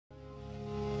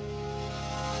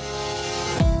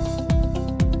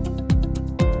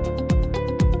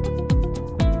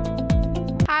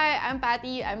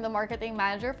Currently, I'm the marketing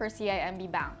manager for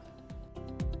CIMB Bank.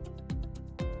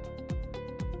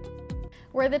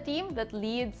 We're the team that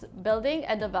leads building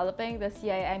and developing the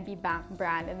CIMB Bank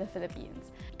brand in the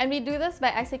Philippines. And we do this by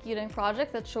executing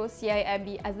projects that show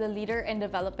CIMB as the leader in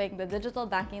developing the digital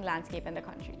banking landscape in the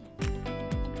country.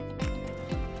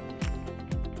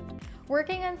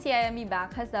 Working on CIMB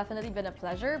Bank has definitely been a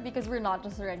pleasure because we're not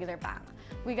just a regular bank.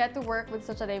 We get to work with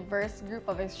such a diverse group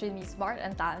of extremely smart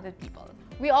and talented people.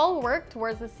 We all work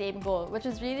towards the same goal, which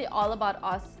is really all about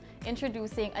us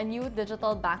introducing a new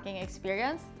digital banking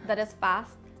experience that is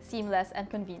fast, seamless, and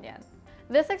convenient.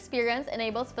 This experience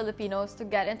enables Filipinos to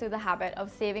get into the habit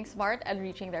of saving smart and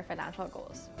reaching their financial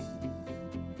goals.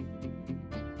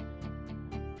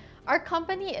 Our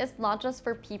company is not just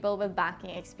for people with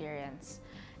banking experience.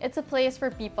 It's a place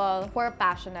for people who are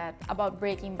passionate about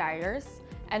breaking barriers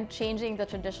and changing the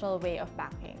traditional way of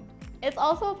banking. It's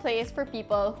also a place for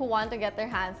people who want to get their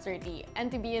hands dirty and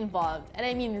to be involved, and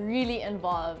I mean really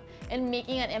involved, in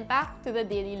making an impact to the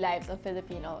daily lives of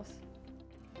Filipinos.